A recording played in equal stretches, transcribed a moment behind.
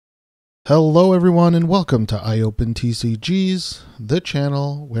Hello everyone and welcome to I Open TCGs, the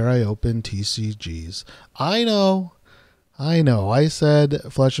channel where I open TCGs. I know, I said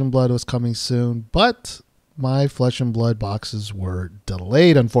Flesh and Blood was coming soon, but my Flesh and Blood boxes were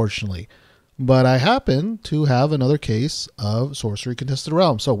delayed unfortunately. But I happen to have another case of Sorcery Contested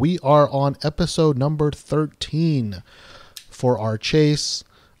Realm. So we are on episode number 13 for our chase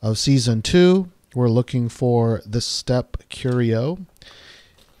of season 2. We're looking for the Step Curio.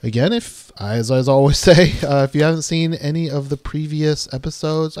 Again, as I always say, if you haven't seen any of the previous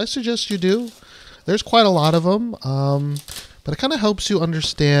episodes, I suggest you do. There's quite a lot of them, but it kind of helps you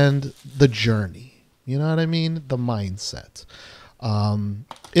understand the journey. You know what I mean? The mindset.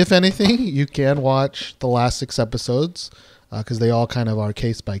 If anything, you can watch the last 6 episodes because they all kind of are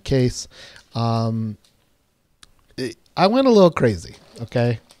case by case. I went a little crazy,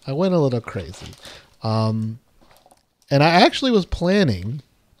 okay? I went a little crazy. And I actually was planning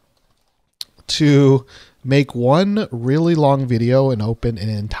to make one really long video and open an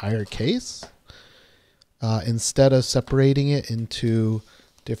entire case instead of separating it into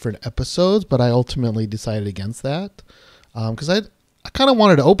different episodes, but I ultimately decided against that because I kind of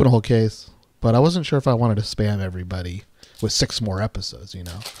wanted to open a whole case, but I wasn't sure if I wanted to spam everybody with 6 more episodes, you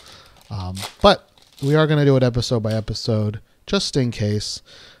know. But we are going to do it episode by episode just in case.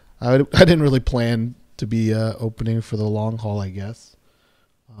 I didn't really plan to be opening for the long haul, I guess.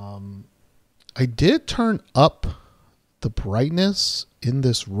 I did turn up the brightness in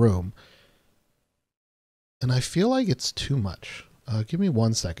this room, and I feel like it's too much. Give me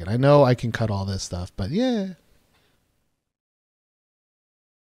 1 second. I know I can cut all this stuff, but yeah.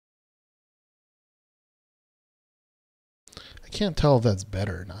 I can't tell if that's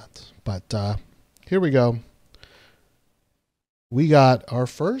better or not, but here we go. We got our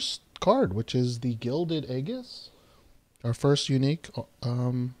first card, which is the Gilded Aegis. Our first unique.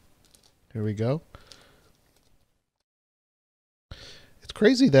 Here we go. It's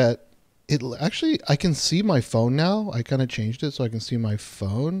crazy that it actually, I can see my phone now. I kind of changed it so I can see my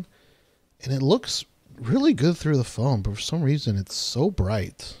phone, and it looks really good through the phone, but for some reason it's so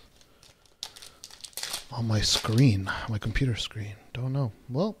bright on my screen, my computer screen. Don't know.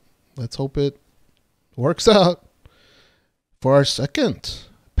 Well, let's hope it works out. For our second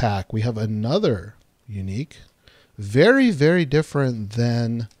pack, we have another unique. Very, very different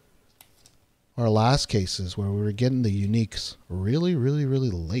than our last cases where we were getting the uniques really, really,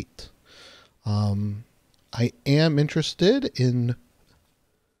 really late. I am interested in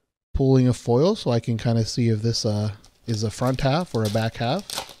pulling a foil so I can kind of see if this is a front half or a back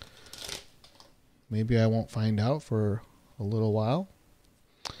half. Maybe I won't find out for a little while.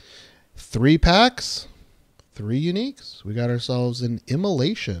 3 packs, 3 uniques. We got ourselves an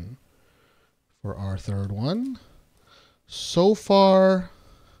Immolation for our third one. So far,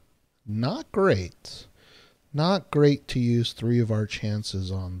 not great. Not great to use 3 of our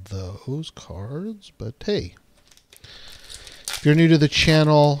chances on those cards, but hey. If you're new to the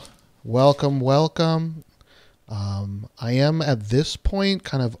channel, welcome, welcome. I am at this point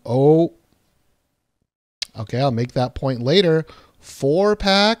kind of, okay, I'll make that point later. 4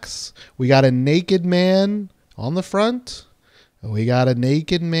 packs. We got a Naked Man on the front. And we got a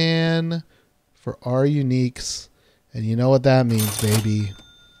Naked Man for our uniques. And you know what that means, baby.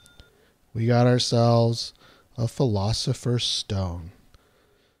 We got ourselves a Philosopher's Stone.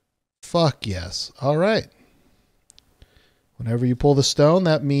 Fuck yes. All right. Whenever you pull the stone,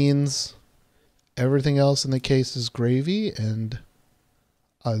 that means everything else in the case is gravy, and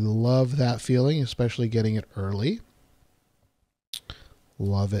I love that feeling, especially getting it early.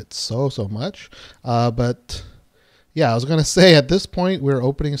 Love it so, so much. But yeah, I was going to say at this point, we're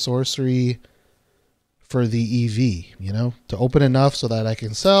opening sorcery for the EV, you know, to open enough so that I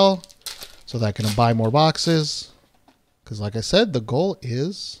can sell, so that I can buy more boxes. Because like I said, the goal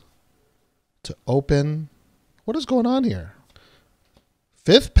is to open. What is going on here?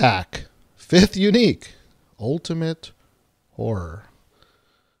 5th pack, 5th unique, Ultimate Horror.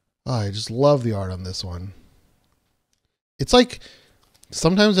 Oh, I just love the art on this one. It's like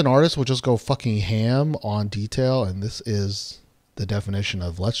sometimes an artist will just go fucking ham on detail, and this is the definition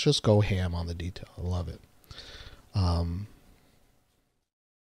of let's just go ham on the detail. I love it.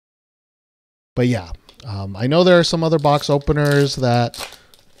 But yeah, I know there are some other box openers that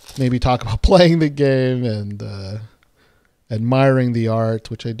maybe talk about playing the game and admiring the art,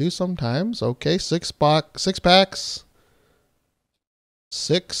 which I do sometimes. Okay, 6 packs,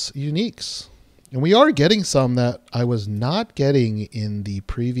 6 uniques. And we are getting some that I was not getting in the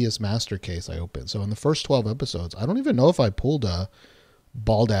previous master case I opened. So in the first 12 episodes, I don't even know if I pulled a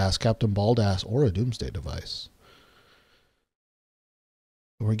Baldass, Captain Baldass, or a Doomsday Device.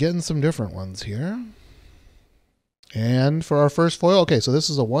 We're getting some different ones here. And for our first foil, okay, so this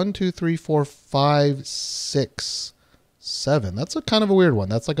is a 1, 2, 3, 4, 5, 6, 7. That's a kind of a weird one.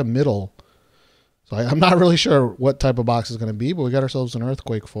 That's like a middle. So I'm not really sure what type of box is going to be, but we got ourselves an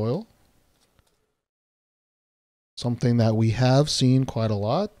earthquake foil. Something that we have seen quite a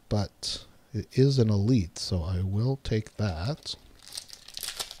lot, but it is an elite, so I will take that.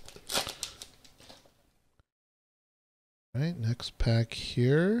 All right, next pack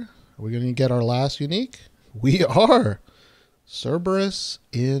here. Are we going to get our last unique? We are. Cerberus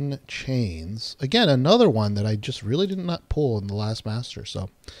in Chains. Again, another one that I just really did not pull in the last master. So,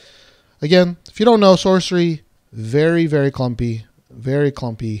 again, if you don't know, sorcery, very, very clumpy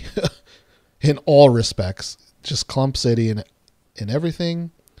in all respects. Just clump city in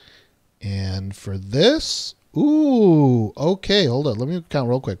everything. And for this, ooh, okay, hold on. Let me count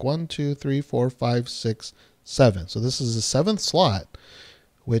real quick. 1, 2, 3, 4, 5, 6, 7. So this is the 7th slot,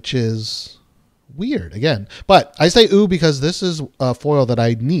 which is weird again. But I say ooh because this is a foil that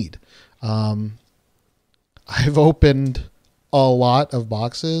I need. I've opened a lot of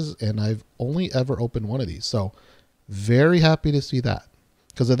boxes and I've only ever opened one of these. So very happy to see that.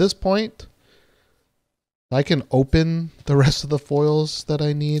 Because at this point, if I can open the rest of the foils that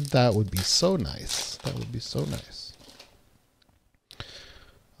I need, that would be so nice. That would be so nice.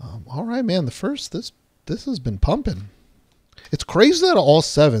 All right, man. This has been pumping. It's crazy that all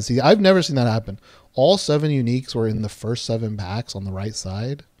 7. See, I've never seen that happen. All 7 uniques were in the first 7 packs on the right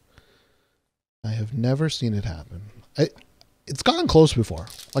side. I have never seen it happen. It's gotten close before.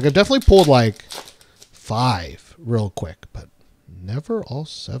 Like I've definitely pulled like 5 real quick, but never all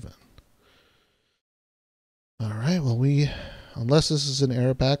 7. All right, well, unless this is an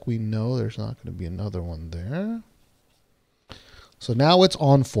error pack, we know there's not going to be another one there. So now it's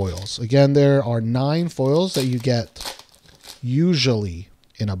on foils. Again, there are 9 foils that you get usually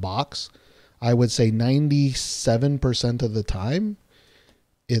in a box. I would say 97% of the time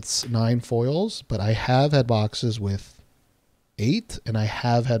it's 9 foils, but I have had boxes with 8 and I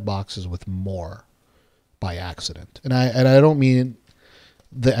have had boxes with more by accident. And I don't mean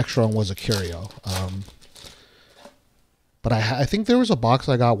the extra one was a curio. But I think there was a box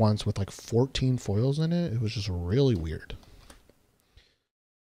I got once with like 14 foils in it. It was just really weird.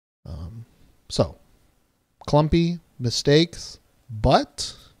 So, clumpy, mistakes,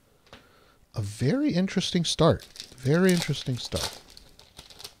 but a very interesting start. Very interesting start.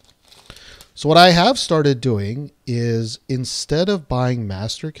 So what I have started doing is instead of buying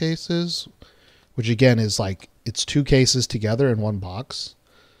master cases, which again is like it's 2 cases together in one box,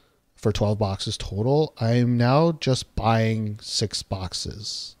 for 12 boxes total, I'm now just buying 6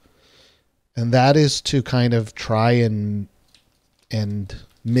 boxes. And that is to kind of try and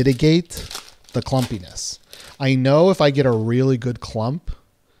mitigate the clumpiness. I know if I get a really good clump,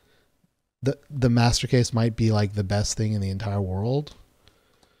 the master case might be like the best thing in the entire world.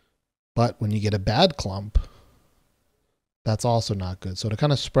 But when you get a bad clump, that's also not good. So to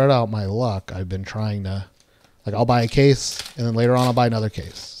kind of spread out my luck, I've been trying to, like I'll buy a case and then later on I'll buy another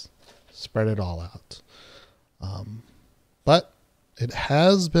case. Spread it all out. But it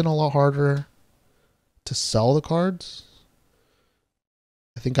has been a lot harder to sell the cards.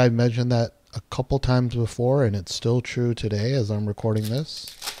 I think I mentioned that a couple times before, and it's still true today as I'm recording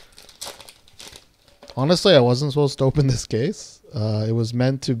this. Honestly, I wasn't supposed to open this case. It was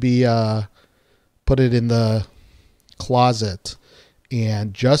meant to be put it in the closet,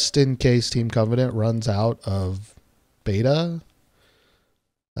 and just in case Team Covenant runs out of beta,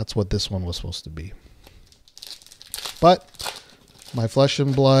 that's what this one was supposed to be. But my flesh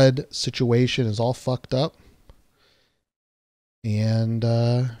and blood situation is all fucked up. And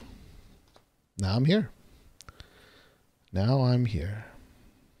now I'm here. Now I'm here.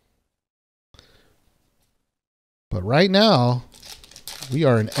 But right now, we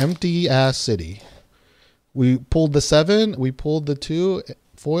are an empty-ass city. We pulled the 7, we pulled the 2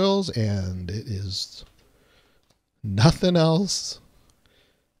 foils, and it is nothing else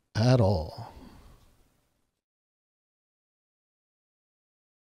at all.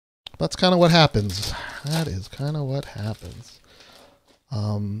 That's kind of what happens. That is kind of what happens.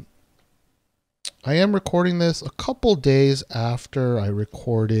 I am recording this a couple days after I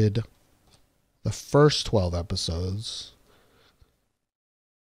recorded the first 12 episodes.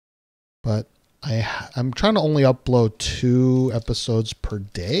 But I'm trying to only upload 2 episodes per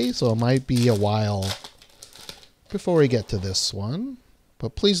day, so it might be a while before we get to this one.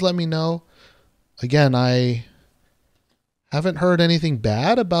 But please let me know. Again, I haven't heard anything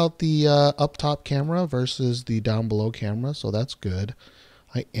bad about the up top camera versus the down below camera, so that's good.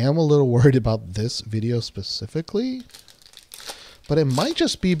 I am a little worried about this video specifically, But it might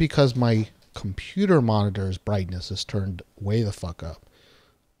just be because my computer monitor's brightness is turned way the fuck up.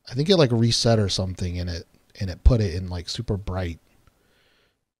 I think it like reset or something and it put it in like super bright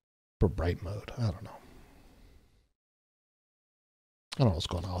mode. I don't know. I don't know what's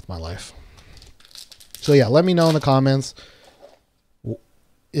going on with my life. So yeah, let me know in the comments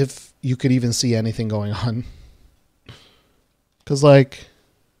if you could even see anything going on. Because like,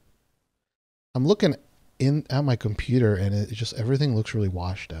 I'm looking at my computer and it just, everything looks really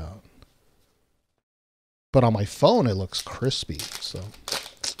washed out. But on my phone, it looks crispy. So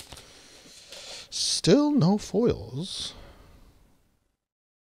still no foils.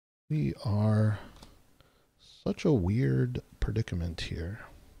 We are such a weird predicament here.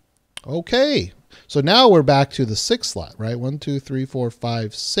 Okay, so now we're back to the 6 slot, right? 1, 2, 3, 4,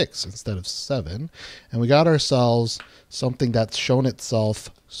 5, 6 instead of 7. And we got ourselves something that's shown itself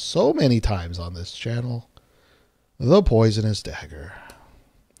so many times on this channel. The Poisonous Dagger.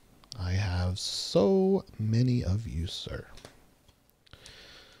 I have so many of you, sir.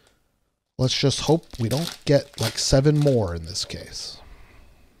 Let's just hope we don't get like 7 more in this case.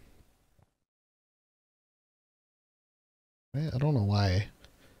 I don't know why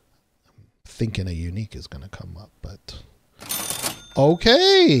I'm thinking a unique is going to come up, but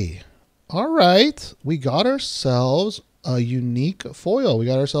okay. All right. We got ourselves a unique foil. We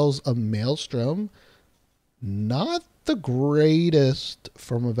got ourselves a Maelstrom. Not the greatest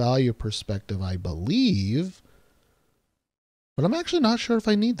from a value perspective, I believe, but I'm actually not sure if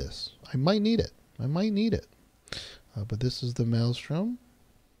I need this. I might need it. I might need it. But this is the Maelstrom.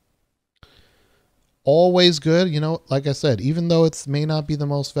 Always good. You know, like I said, even though it may not be the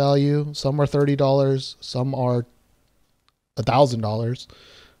most value, some are $30, some are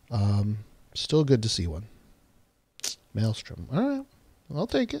 $1,000. Still good to see one. Maelstrom. All right. I'll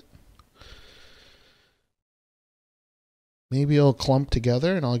take it. Maybe it'll clump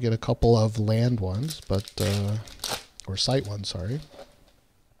together and I'll get a couple of land ones, but, or site ones, sorry.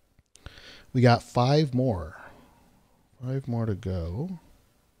 We got 5 more. 5 more to go.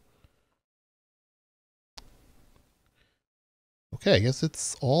 Okay, I guess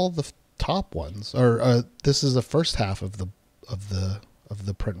it's all the top ones, or this is the first half of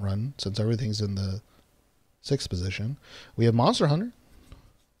the print run since everything's in the 6th position. We have Monster Hunter.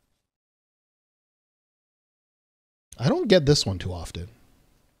 I don't get this one too often.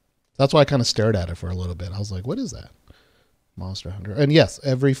 That's why I kind of stared at it for a little bit. I was like, what is that? Monster Hunter. And yes,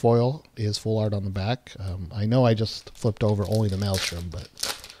 every foil is full art on the back. I know I just flipped over only the Maelstrom, but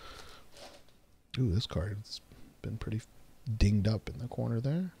ooh, this card's been pretty dinged up in the corner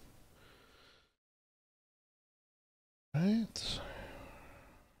there. Right.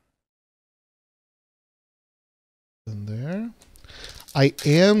 And there. I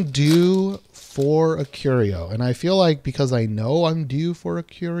am due for a curio, and I feel like because I know I'm due for a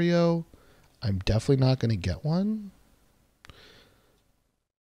curio, I'm definitely not going to get one.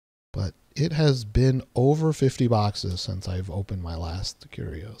 But it has been over 50 boxes since I've opened my last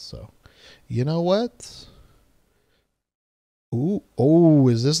curio, so you know what? Ooh, oh,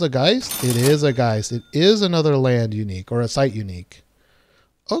 is this a Geist? It is a Geist. It is another land unique or a site unique.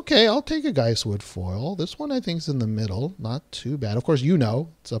 Okay, I'll take a Geistwood foil. This one I think is in the middle. Not too bad. Of course, you know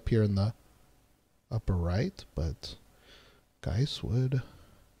it's up here in the upper right, but Geistwood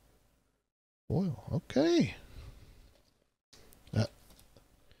foil. Okay.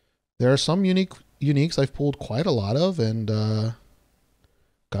 There are some uniques I've pulled quite a lot of, and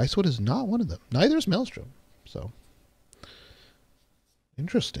Geistwood is not one of them. Neither is Maelstrom. So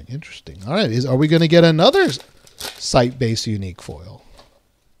interesting, interesting. All right, are we going to get another site-based unique foil?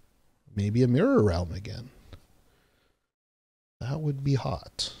 Maybe a Mirror Realm again. That would be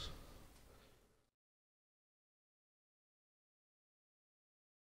hot.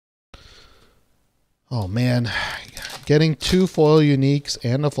 Oh man, getting 2 foil uniques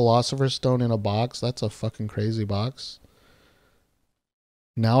and a Philosopher's Stone in a box, that's a fucking crazy box.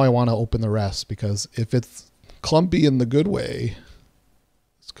 Now I want to open the rest, because if it's clumpy in the good way,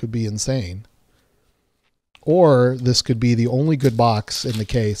 this could be insane. Or this could be the only good box in the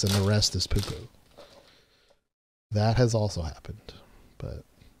case and the rest is poo-poo. That has also happened. But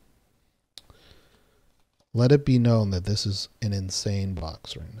let it be known that this is an insane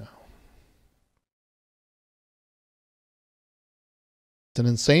box right now. It's an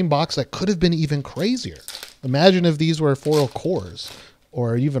insane box that could have been even crazier. Imagine if these were foil cores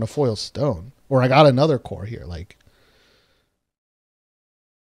or even a foil stone. Or I got another core here. Like,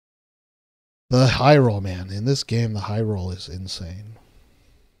 the high roll, man. In this game, the high roll is insane.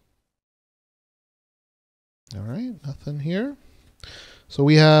 All right, nothing here. So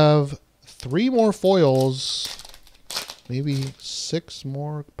we have 3 more foils maybe 6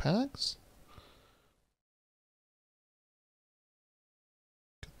 more packs.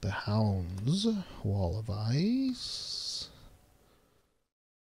 Get the Hounds, Wall of Ice.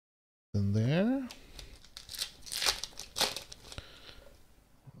 In there.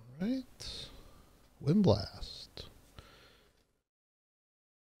 All right. Windblast.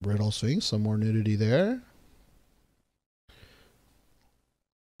 Brittle Sphinx, some more nudity there.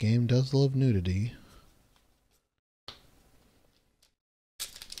 Game does love nudity.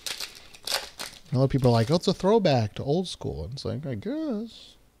 A lot of people are like, oh, it's a throwback to old school. And it's like, I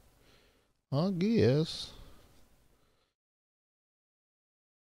guess.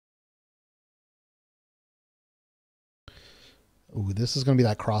 Ooh, this is going to be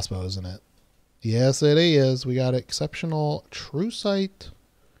that crossbow, isn't it? Yes, it is. We got exceptional True Sight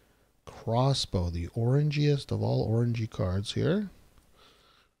crossbow, the orangiest of all orangey cards here.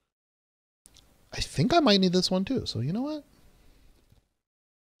 I think I might need this one too. So you know what?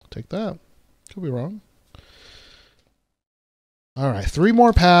 I'll take that. Could be wrong. All right, 3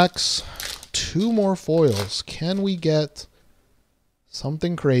 more packs, 2 more foils. Can we get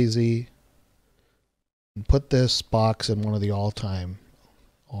something crazy and put this box in one of the all-time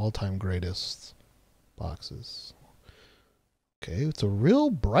greatest boxes? Okay, it's a real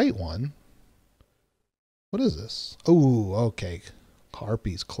bright one. What is this? Oh, okay.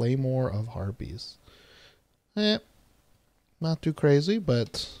 Harpies, Claymore of Harpies. Not too crazy,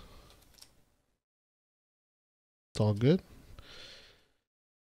 but it's all good.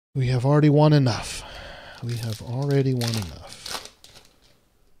 We have already won enough. We have already won enough.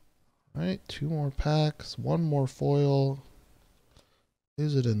 All right, 2 more packs, 1 more foil.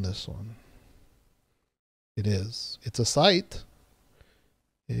 Is it in this one? It is. It's a sight.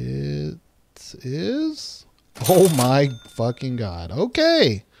 It is. Oh my fucking God.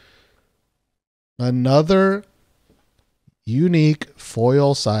 Okay. Another unique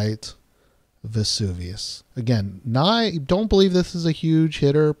foil sight, Vesuvius. Again, I don't believe this is a huge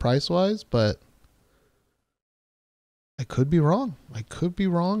hitter price-wise, but I could be wrong. I could be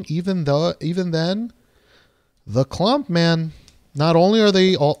wrong. Even then, the clump, man, not only are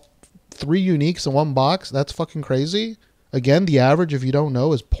they all 3 uniques in one box, that's fucking crazy. Again, the average, if you don't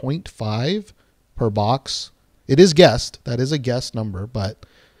know, is 0.5 per box. It is guessed. That is a guess number, but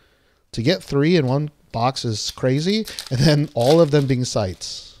to get 3 in one box is crazy. And then all of them being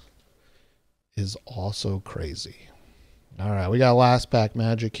sights is also crazy. All right, we got last pack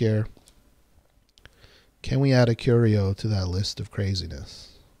magic here. Can we add a curio to that list of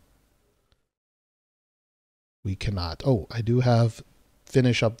craziness? We cannot. Oh, I do have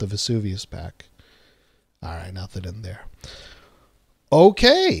finish up the Vesuvius pack. All right, nothing in there.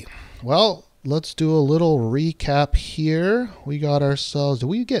 Okay, well, let's do a little recap here. We got ourselves, did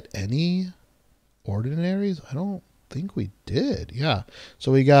we get any ordinaries? I don't think we did. Yeah,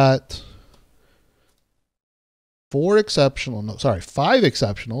 so we got 5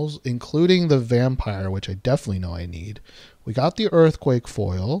 exceptionals, including the vampire, which I definitely know I need. We got the earthquake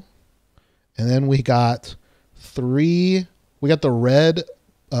foil, and then we got 3, we got the red,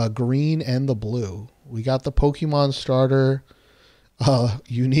 green, and the blue. We got the Pokemon starter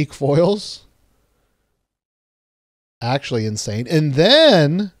unique foils. Actually insane. And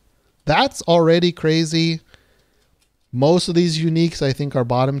then, that's already crazy. Most of these uniques I think are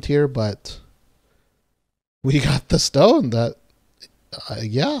bottom tier, but we got the stone that,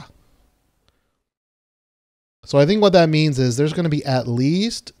 yeah. So I think what that means is there's going to be at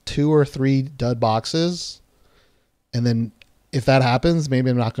least 2 or 3 dud boxes. And then if that happens, maybe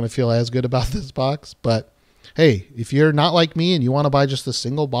I'm not going to feel as good about this box. But hey, if you're not like me and you want to buy just a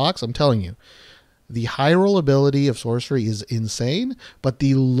single box, I'm telling you, the high roll ability of sorcery is insane, but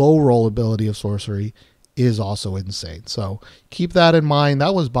the low roll ability of sorcery is also insane. So keep that in mind.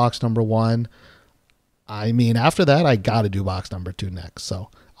 That was box number 1. I mean, after that, I got to do box number 2 next. So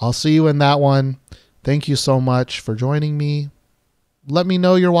I'll see you in that one. Thank you so much for joining me. Let me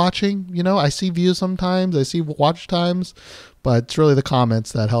know you're watching. You know, I see views sometimes. I see watch times. But it's really the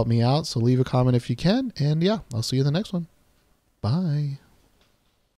comments that help me out. So leave a comment if you can. And yeah, I'll see you in the next one. Bye.